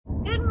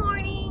Good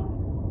morning.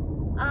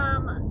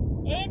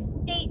 It's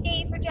date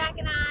day for Jack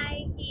and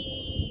I.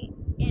 He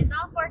is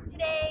off work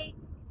today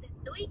because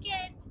it's the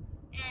weekend,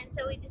 and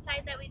so we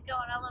decided that we'd go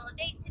on a little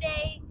date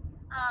today.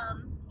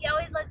 He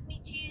always lets me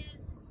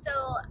choose, so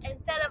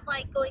instead of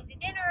like going to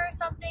dinner or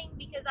something,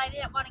 because I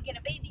didn't want to get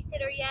a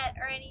babysitter yet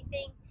or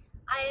anything,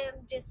 I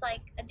am just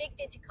like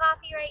addicted to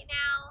coffee right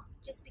now,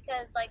 just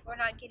because like we're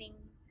not getting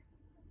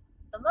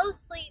the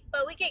most sleep,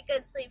 but we get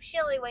good sleep. She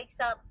only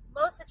wakes up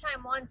most of the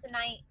time once a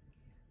night.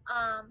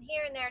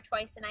 Here and there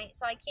twice a night,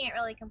 so I can't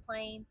really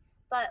complain.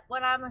 But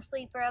when I'm a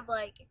sleeper of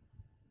like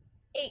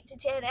 8 to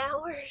 10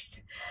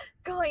 hours,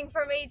 going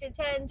from 8 to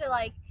 10 to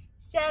like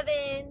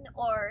 7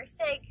 or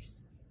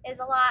 6 is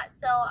a lot.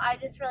 So I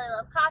just really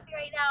love coffee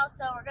right now.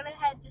 So we're gonna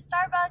head to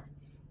Starbucks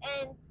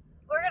and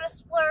we're gonna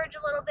splurge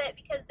a little bit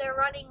because they're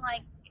running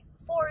like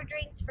 4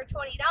 drinks for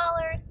 $20.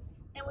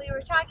 And we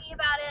were talking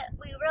about it.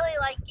 We really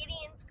like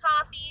Gideon's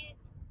coffee.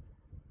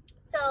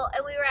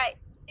 And we were at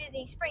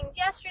Disney Springs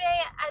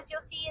yesterday, as you'll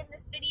see in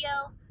this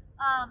video,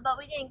 but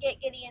we didn't get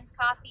Gideon's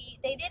coffee.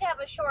 They did have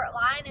a short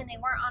line and they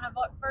weren't on a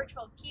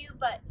virtual queue,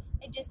 but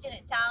it just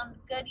didn't sound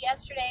good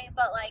yesterday.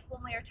 But like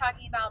when we were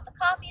talking about the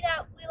coffee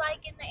that we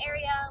like in the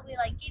area, we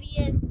like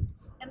Gideon's,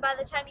 and by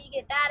the time you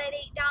get that at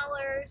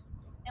 $8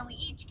 and we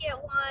each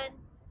get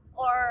one,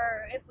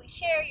 or if we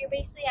share, you're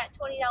basically at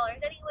 $20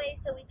 anyway.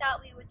 So we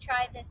thought we would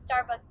try this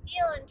Starbucks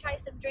deal and try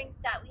some drinks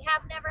that we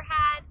have never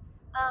had,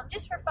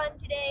 just for fun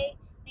today,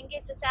 and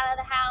gets us out of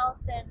the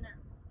house and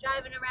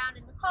driving around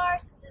in the car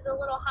since it's a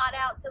little hot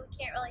out, so we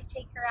can't really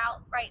take her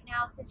out right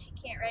now since she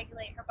can't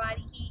regulate her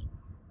body heat.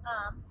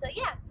 So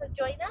yeah, so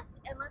join us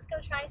and let's go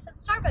try some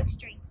Starbucks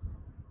drinks.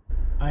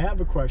 I have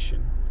a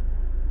question.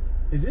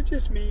 Is it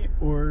just me,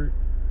 or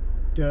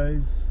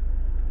does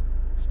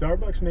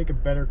Starbucks make a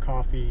better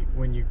coffee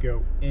when you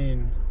go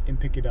in and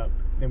pick it up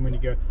than when you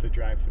go through the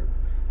drive-thru?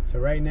 So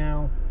right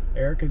now,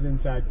 Erica's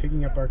inside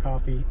picking up our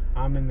coffee.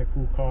 I'm in the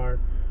cool car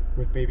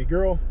with baby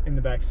girl in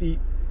the back seat,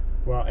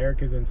 while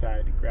Erica's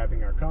inside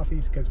grabbing our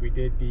coffees, because we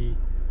did the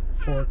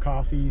 4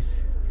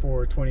 coffees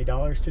for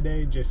 $20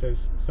 today, just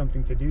as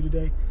something to do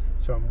today.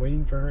 So I'm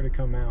waiting for her to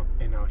come out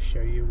and I'll show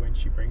you when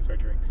she brings our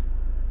drinks.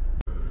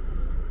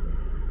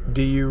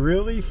 Do you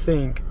really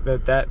think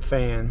that that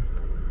fan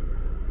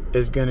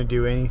is going to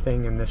do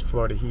anything in this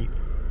Florida heat?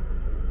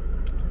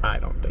 I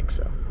don't think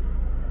so.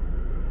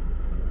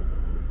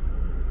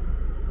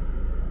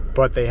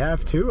 But they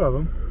have 2 of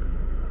them.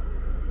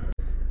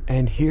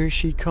 And here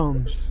she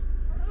comes.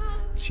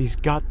 She's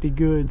got the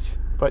goods,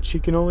 but she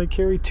can only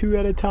carry 2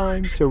 at a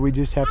time, so we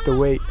just have to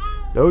wait.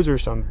 Those are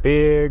some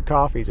big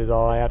coffees is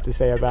all I have to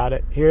say about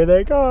it. Here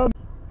they come.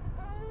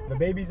 The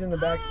baby's in the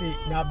back seat,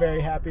 not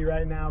very happy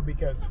right now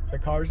because the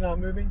car's not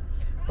moving,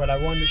 but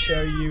I wanted to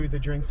show you the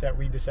drinks that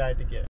we decided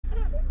to get.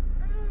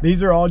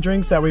 These are all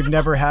drinks that we've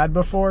never had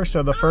before.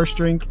 So the first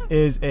drink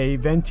is a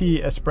venti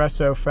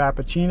espresso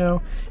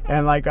frappuccino,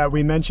 and like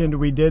we mentioned,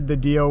 we did the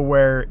deal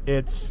where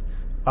it's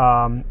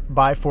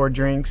buy 4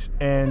 drinks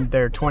and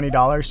they're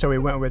 $20, so we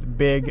went with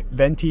big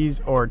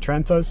ventis or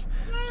trentas.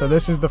 So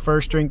this is the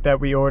first drink that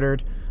we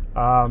ordered.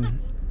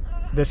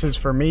 This is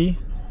for me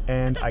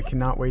and I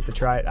cannot wait to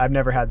try it. I've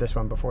never had this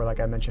one before, like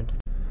I mentioned.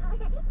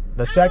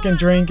 The second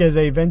drink is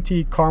a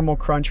venti caramel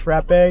crunch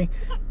frappe.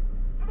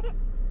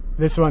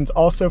 This one's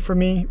also for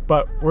me,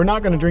 but we're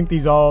not going to drink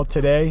these all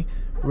today.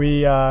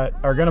 We are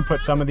going to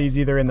put some of these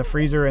either in the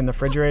freezer or in the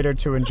refrigerator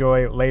to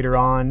enjoy later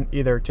on,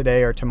 either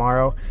today or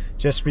tomorrow,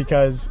 just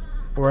because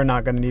we're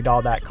not going to need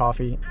all that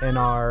coffee in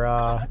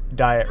our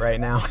diet right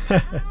now.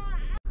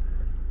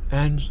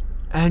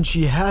 and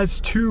she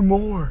has 2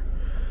 more.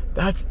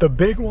 That's the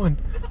big one.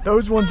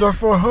 Those ones are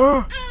for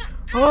her.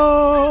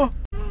 Oh!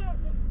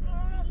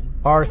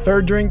 Our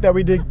third drink that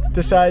we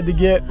decide to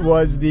get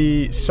was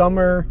the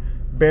summer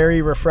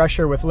berry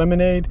refresher with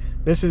lemonade.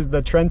 This is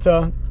the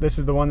Trenta. This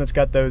is the one that's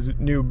got those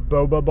new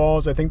boba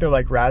balls. I think they're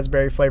like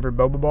raspberry flavored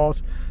boba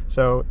balls.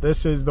 So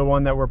this is the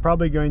one that we're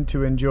probably going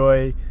to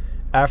enjoy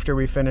after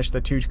we finish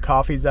the 2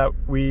 coffees that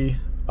we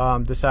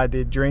decide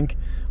to drink.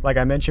 Like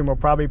I mentioned, we'll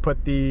probably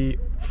put the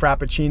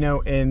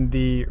frappuccino in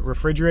the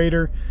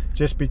refrigerator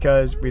just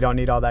because we don't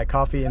need all that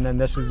coffee. And then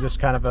this is just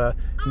kind of a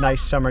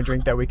nice summer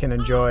drink that we can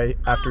enjoy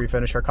after we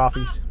finish our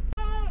coffees.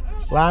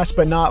 Last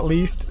but not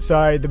least,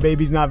 sorry, the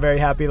baby's not very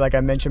happy, like I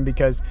mentioned,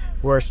 because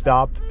we're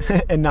stopped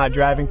and not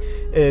driving,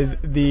 is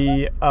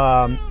the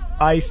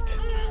iced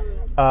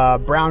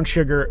brown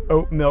sugar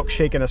oat milk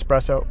shaken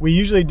espresso. We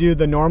usually do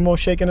the normal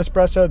shaken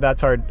espresso.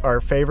 That's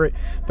our favorite.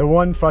 The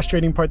one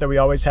frustrating part that we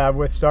always have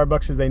with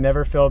Starbucks is they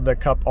never fill the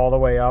cup all the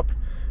way up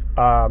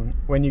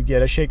when you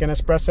get a shaken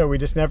espresso. We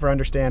just never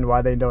understand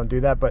why they don't do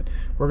that, but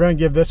we're going to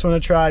give this one a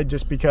try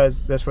just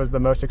because this was the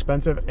most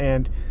expensive.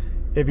 And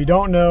if you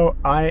don't know,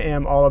 I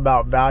am all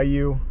about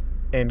value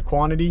and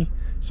quantity.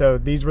 So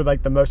these were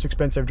like the most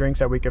expensive drinks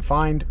that we could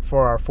find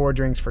for our 4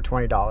 drinks for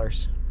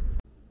 $20.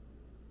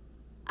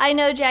 I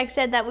know Jack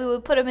said that we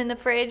would put them in the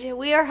fridge.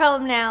 We are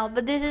home now,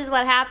 but this is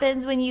what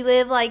happens when you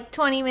live like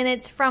 20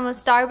 minutes from a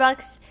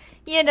Starbucks.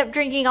 You end up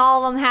drinking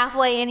all of them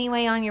halfway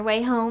anyway on your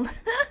way home.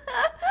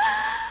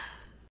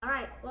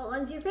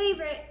 one's your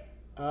favorite?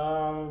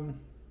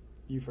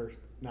 You first.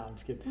 No, I'm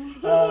just kidding.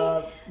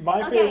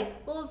 My favorite. Okay,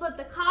 we'll put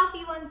the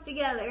coffee ones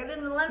together.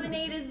 Then the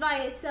lemonade is by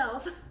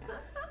itself.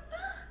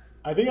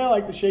 I think I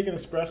like the shaken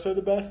espresso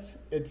the best.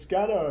 It's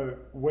got a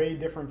way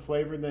different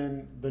flavor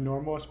than the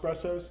normal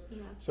espressos.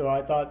 Yeah. So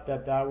I thought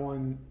that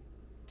one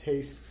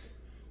tastes.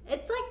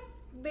 It's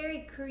like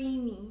very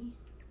creamy.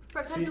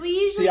 Because See, we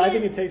usually I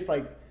think it tastes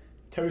like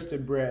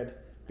toasted bread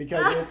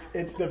because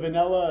it's the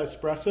vanilla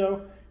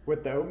espresso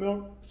with the oat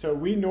milk. So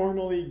we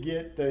normally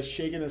get the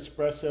shaken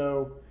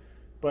espresso,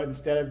 but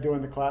instead of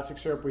doing the classic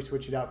syrup, we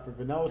switch it out for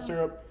vanilla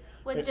syrup.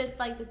 With just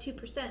like the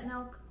 2%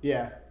 milk.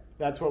 Yeah,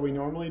 that's what we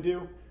normally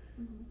do.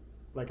 Mm-hmm.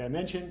 Like I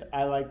mentioned,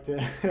 I like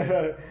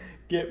to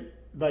get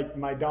like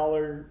my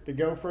dollar to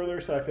go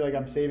further, so I feel like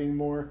I'm saving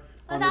more.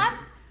 But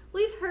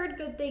we've heard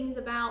good things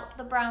about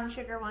the brown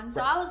sugar one,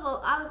 so Right.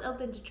 I was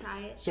open to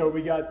try it. So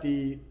we got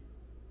the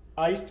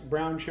iced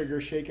brown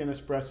sugar shaken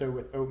espresso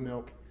with oat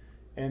milk,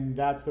 and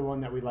that's the one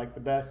that we like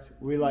the best.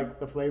 We like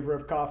the flavor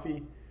of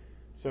coffee,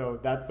 so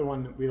that's the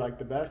one that we like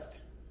the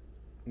best.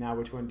 Now,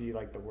 which one do you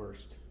like the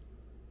worst?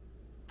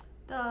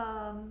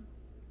 The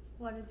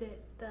what is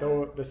it?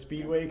 The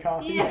Speedway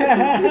coffee.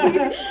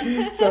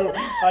 Yeah. So,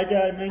 like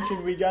I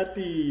mentioned, we got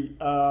the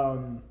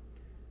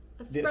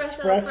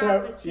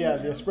espresso, yeah,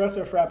 the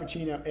espresso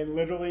frappuccino, and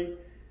literally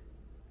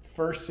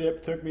first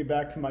sip took me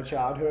back to my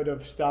childhood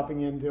of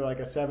stopping into like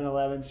a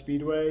 7-Eleven,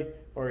 Speedway,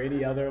 or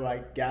any other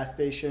like gas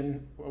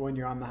station when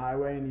you're on the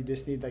highway and you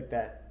just need like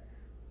that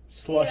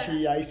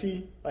slushy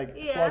icy, like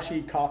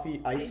slushy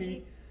coffee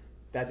icy.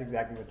 That's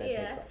exactly what that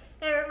tastes like.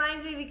 It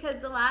reminds me because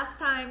the last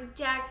time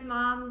Jack's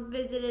mom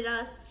visited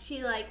us,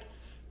 she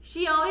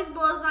always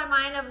blows my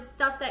mind of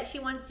stuff that she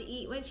wants to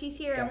eat when she's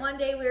here. Yeah. And one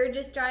day we were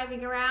just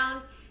driving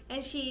around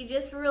and she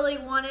just really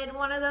wanted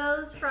one of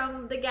those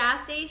from the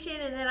gas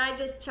station, and then I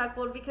just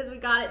chuckled because we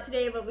got it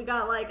today, but we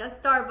got like a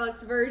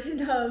Starbucks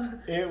version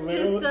of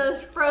just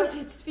the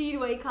frozen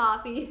Speedway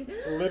coffee.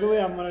 Literally,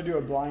 I'm gonna do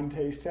a blind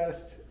taste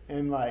test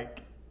and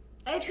like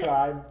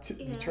try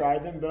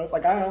them both.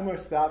 Like I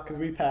almost stopped because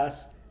we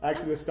passed.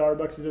 Actually, the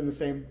Starbucks is in the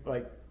same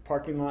like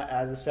parking lot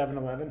as a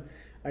 7-Eleven.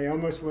 I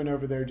almost went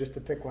over there just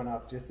to pick one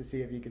up, just to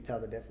see if you could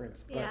tell the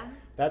difference. But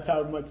that's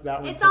how much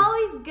that one It's tastes.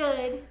 always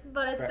good,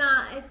 but it's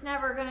not. It's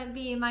never gonna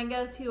be my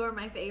go-to or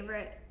my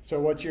favorite. So,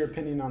 what's your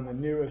opinion on the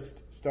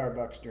newest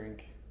Starbucks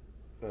drink,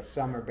 the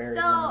summer berry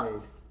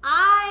lemonade?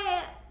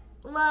 I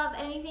love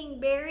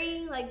anything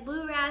berry, like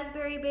blue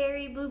raspberry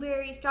berry,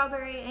 blueberry,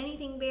 strawberry,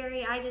 anything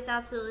berry. I just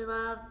absolutely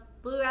love.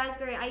 Blue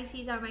raspberry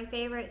ices are my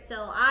favorite,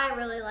 so I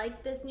really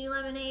like this new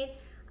lemonade.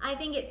 I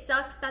think it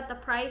sucks that the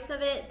price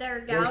of it, they're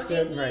gouging They're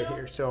sitting you. right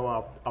here, so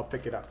I'll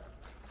pick it up.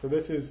 So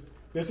this is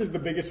the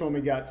biggest one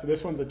we got. So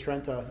this one's a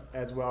Trenta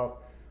as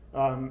well.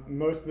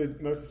 Most of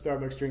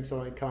Starbucks drinks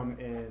only come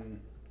in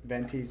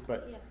ventis,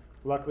 but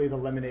luckily the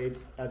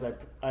lemonades, as I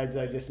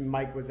just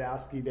Mike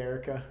Wazowski'd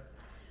Erica.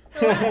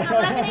 The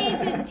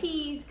lemonades and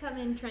teas come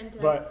in Trentas.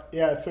 But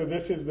yeah, so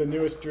this is the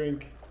newest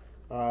drink.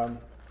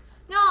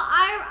 No,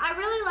 I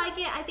really like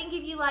it. I think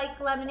if you like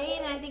lemonade,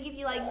 and I think if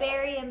you like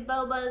berry and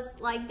bobas,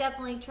 like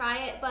definitely try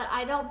it. But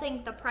I don't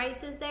think the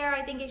price is there.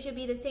 I think it should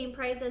be the same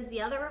price as the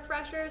other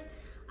refreshers.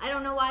 I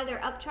don't know why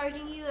they're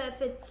upcharging you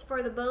if it's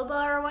for the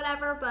boba or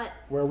whatever. But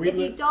if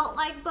you don't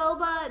like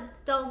boba,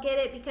 don't get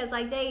it because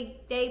like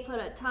they put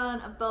a ton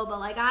of boba.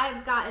 Like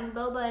I've gotten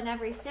boba in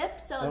every sip,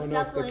 so it's definitely like. I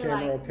don't know if the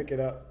camera will pick it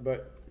up,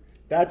 but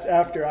that's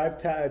after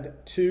I've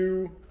had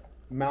 2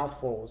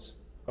 mouthfuls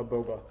of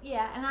boba.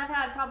 Yeah, and I've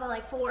had probably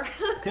like 4.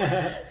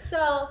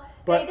 So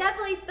they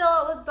definitely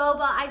fill it with boba.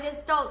 I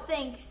just don't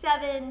think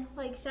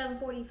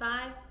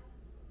 $7.45.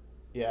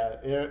 Yeah,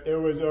 it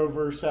was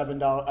over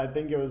 $7. I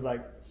think it was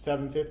like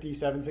 $7.50,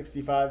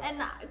 $7.65.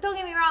 And don't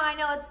get me wrong, I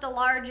know it's the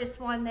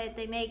largest one that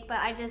they make, but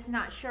I'm just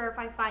not sure if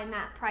I find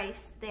that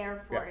price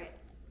there for it.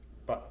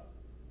 But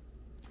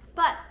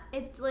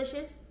it's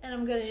delicious, and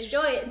I'm gonna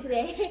enjoy it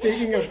today.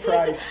 Speaking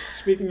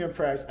of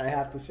price, I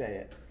have to say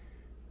it.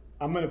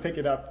 I'm going to pick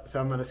it up, so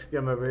I'm going to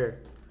skim over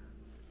here.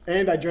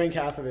 And I drank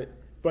half of it.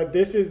 But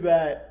this is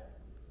that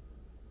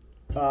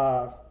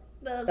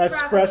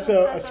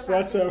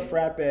espresso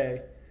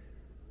frappe.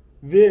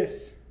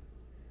 This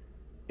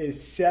is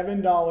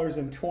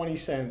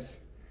 $7.20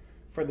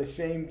 for the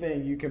same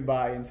thing you can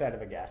buy inside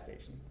of a gas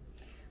station.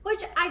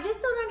 Which I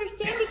just don't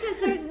understand because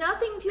there's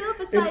nothing to it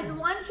besides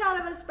one shot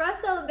of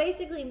espresso and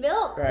basically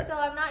milk. Right. So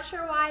I'm not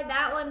sure why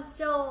that one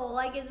still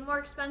like is more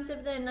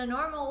expensive than a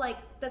normal like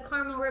the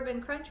caramel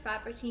ribbon crunch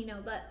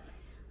frappuccino. But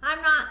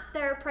I'm not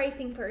their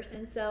pricing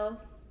person, so.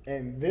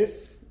 And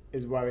this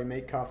is why we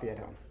make coffee at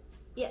home.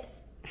 Yes,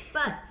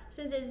 but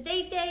since it's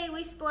date day,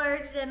 we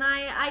splurged, and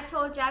I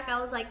told Jack, I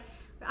was like,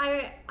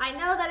 I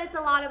know that it's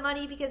a lot of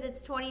money because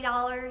it's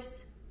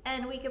 $20,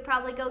 and we could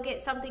probably go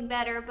get something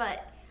better,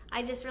 but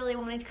I just really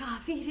wanted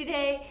coffee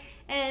today,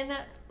 and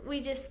we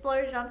just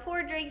splurged on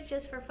 4 drinks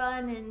just for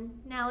fun, and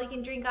now we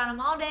can drink on them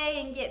all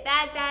day and get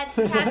bad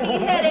caffeine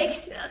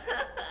headaches.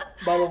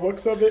 By the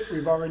looks of it,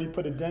 we've already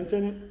put a dent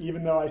in it,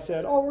 even though I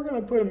said, oh, we're going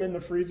to put them in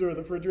the freezer or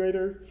the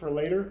refrigerator for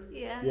later.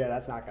 Yeah. Yeah,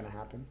 that's not going to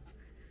happen.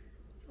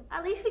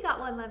 At least we got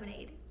 1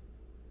 lemonade.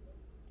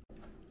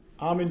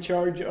 I'm in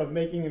charge of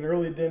making an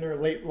early dinner,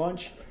 late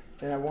lunch,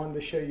 and I wanted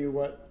to show you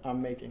what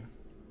I'm making.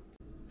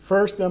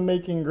 First, I'm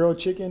making grilled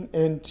chicken,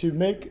 and to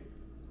make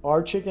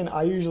our chicken,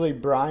 I usually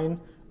brine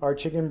our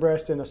chicken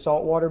breast in a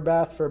saltwater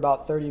bath for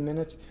about 30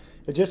 minutes.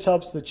 It just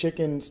helps the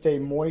chicken stay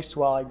moist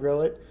while I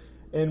grill it.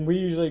 And we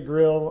usually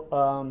grill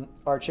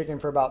our chicken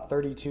for about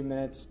 32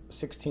 minutes,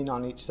 16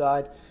 on each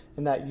side.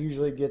 And that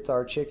usually gets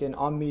our chicken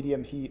on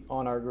medium heat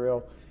on our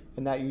grill.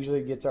 And that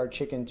usually gets our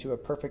chicken to a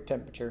perfect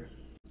temperature.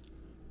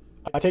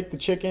 I take the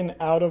chicken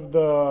out of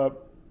the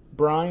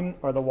brine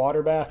or the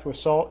water bath with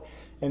salt.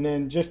 And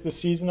then just to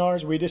season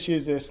ours, we just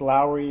use this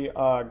Lowry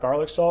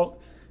garlic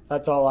salt.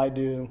 That's all I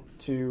do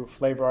to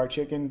flavor our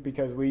chicken,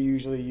 because we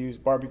usually use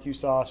barbecue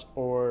sauce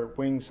or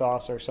wing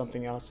sauce or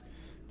something else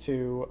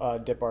to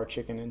dip our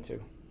chicken into.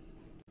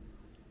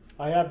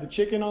 I have the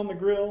chicken on the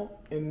grill,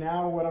 and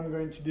now what I'm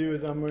going to do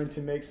is I'm going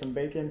to make some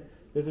bacon.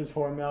 This is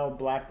Hormel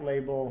Black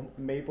Label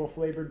maple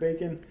flavored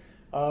bacon.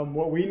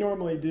 What we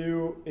normally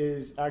do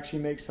is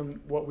actually make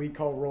some what we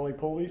call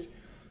roly-polies.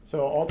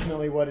 So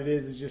ultimately what it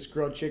is just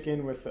grilled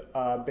chicken with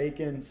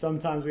bacon.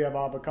 Sometimes we have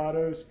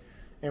avocados,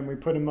 and we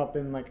put them up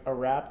in like a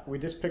wrap. We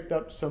just picked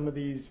up some of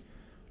these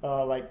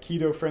like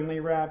keto friendly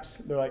wraps.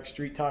 They're like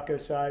street taco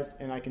sized,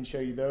 and I can show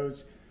you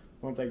those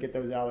once I get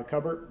those out of the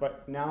cupboard.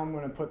 But now I'm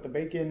gonna put the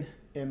bacon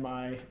in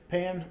my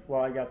pan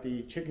while I got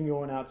the chicken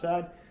going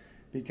outside,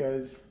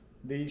 because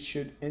these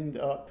should end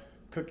up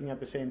cooking at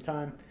the same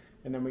time,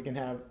 and then we can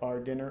have our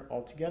dinner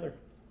all together.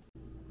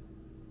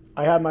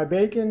 I have my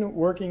bacon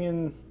working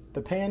in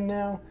the pan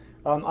now.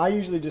 I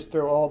usually just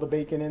throw all the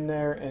bacon in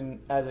there, and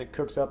as it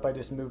cooks up, I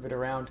just move it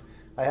around.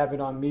 I have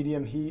it on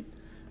medium heat.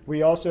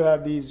 We also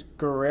have these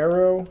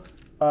Guerrero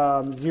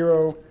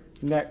zero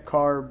net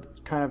carb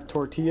kind of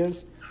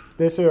tortillas.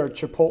 This is our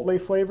Chipotle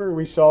flavor.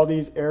 We saw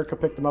these, Erica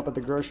picked them up at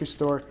the grocery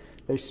store.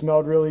 They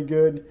smelled really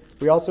good.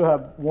 We also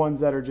have ones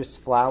that are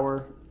just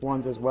flour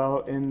ones as well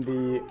in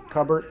the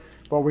cupboard,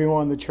 but we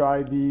wanted to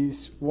try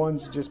these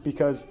ones just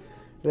because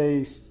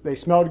they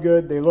smelled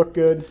good, they look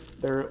good.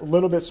 They're a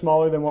little bit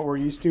smaller than what we're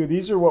used to.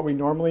 These are what we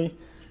normally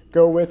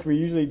go with. We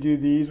usually do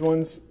these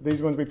ones.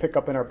 These ones we pick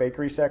up in our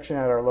bakery section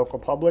at our local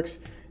Publix.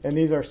 And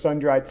these are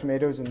sun-dried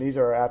tomatoes, and these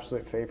are our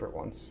absolute favorite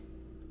ones.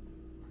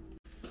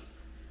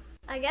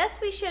 I guess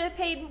we should have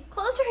paid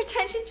closer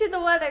attention to the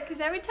weather,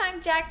 because every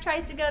time Jack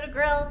tries to go to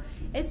grill,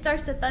 it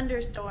starts a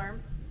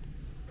thunderstorm.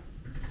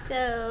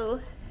 So,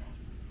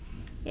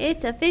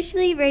 it's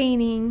officially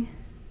raining.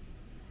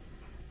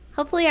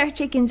 Hopefully our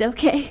chicken's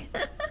okay.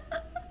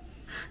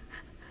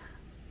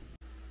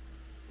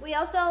 We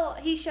also,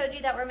 he showed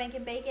you that we're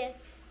making bacon,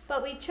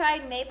 but we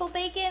tried maple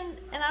bacon,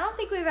 and I don't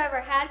think we've ever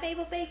had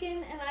maple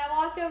bacon, and I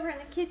walked over in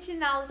the kitchen,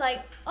 and I was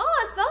like,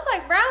 oh, it smells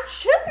like brown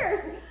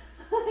sugar.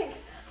 Like,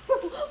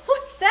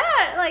 what's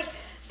that? Like,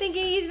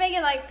 thinking he's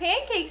making like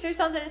pancakes or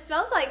something. It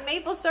smells like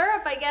maple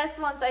syrup, I guess,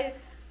 once I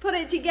put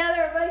it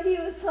together, but he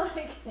was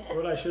like...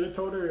 What I should have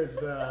told her is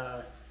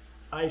the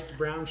iced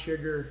brown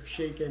sugar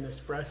shaken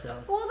espresso.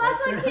 Well,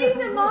 that's what came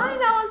to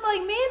mind. I was like,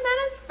 man,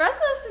 that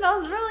espresso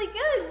smells really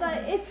good, but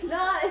it's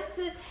not.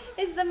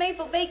 It's the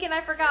maple bacon.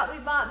 I forgot we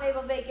bought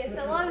maple bacon, so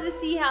I wanted to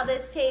see how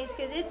this tastes,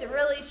 because it's a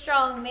really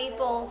strong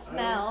maple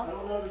smell. I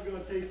don't know if it's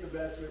going to taste the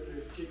best with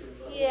this chicken.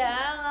 Yeah,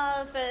 I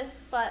don't know if it,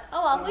 but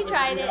oh well, we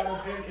tried it.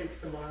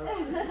 Pancakes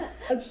tomorrow.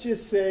 Let's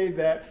just say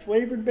that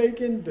flavored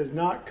bacon does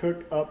not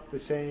cook up the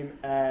same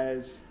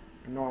as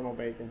normal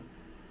bacon.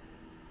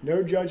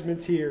 No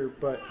judgments here,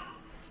 but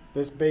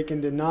this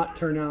bacon did not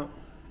turn out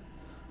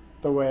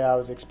the way I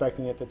was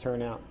expecting it to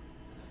turn out.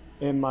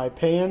 And my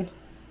pan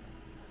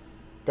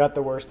got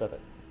the worst of it.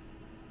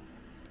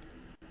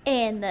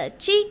 And the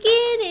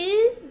chicken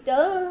is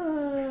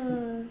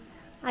done.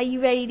 Are you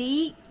ready to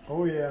eat?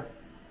 Oh yeah.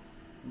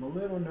 I'm a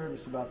little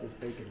nervous about this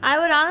bacon. I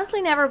would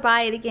honestly never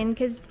buy it again,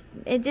 because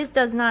it just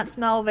does not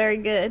smell very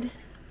good.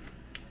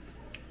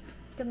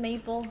 The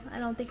maple, I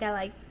don't think I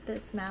like the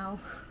smell.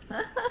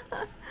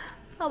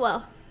 Oh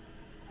well.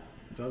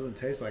 It doesn't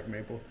taste like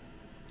maple,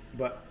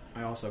 but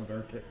I also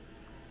burnt it.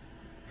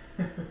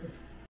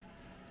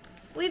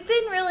 We've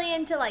been really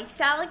into like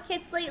salad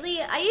kits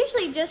lately. I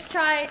usually just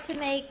try to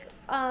make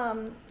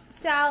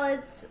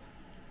salads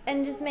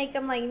and just make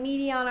them like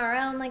meaty on our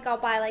own. Like I'll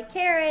buy like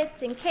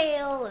carrots and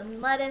kale and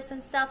lettuce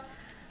and stuff.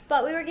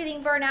 But we were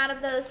getting burnt out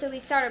of those, so we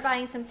started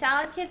buying some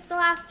salad kits the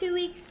last 2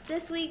 weeks.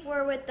 This week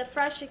we're with the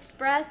Fresh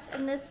Express,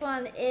 and this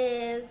one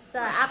is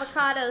the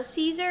avocado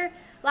Caesar.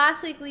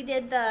 Last week we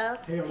did the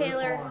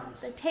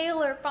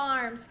Taylor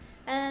Farms,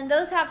 and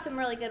those have some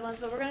really good ones,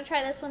 but we're going to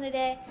try this one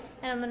today,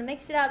 and I'm going to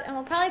mix it up, and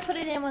we'll probably put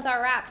it in with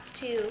our wraps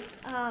too,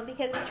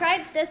 because we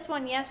tried this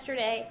one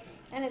yesterday,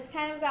 And it's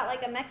kind of got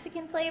like a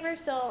Mexican flavor,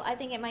 so I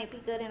think it might be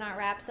good in our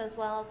wraps as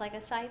well as like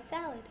a side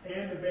salad.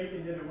 And the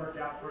bacon didn't work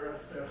out for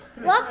us, so.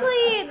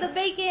 Luckily, the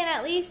bacon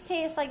at least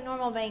tastes like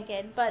normal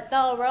bacon, but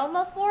the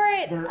aroma for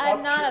it,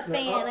 I'm not a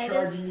fan. They're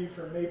upcharging you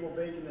for maple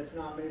bacon that's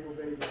not maple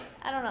bacon.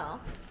 I don't know.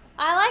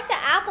 I like the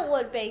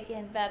Applewood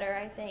bacon better,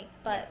 I think,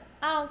 but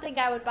I don't think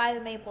I would buy the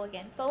maple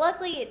again. But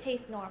luckily, it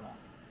tastes normal.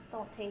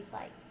 Don't taste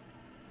like.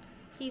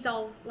 He's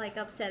all like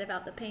upset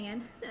about the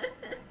pan.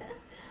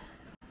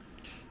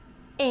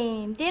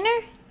 And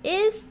dinner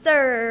is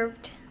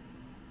served.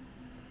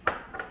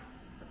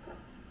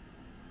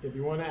 If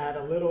you want to add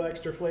a little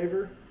extra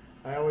flavor,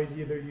 I always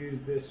either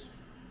use this,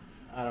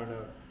 I don't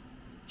know,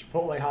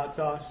 Chipotle hot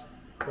sauce,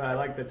 but I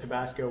like the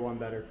Tabasco one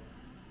better.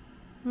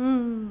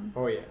 Mmm.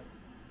 Oh yeah.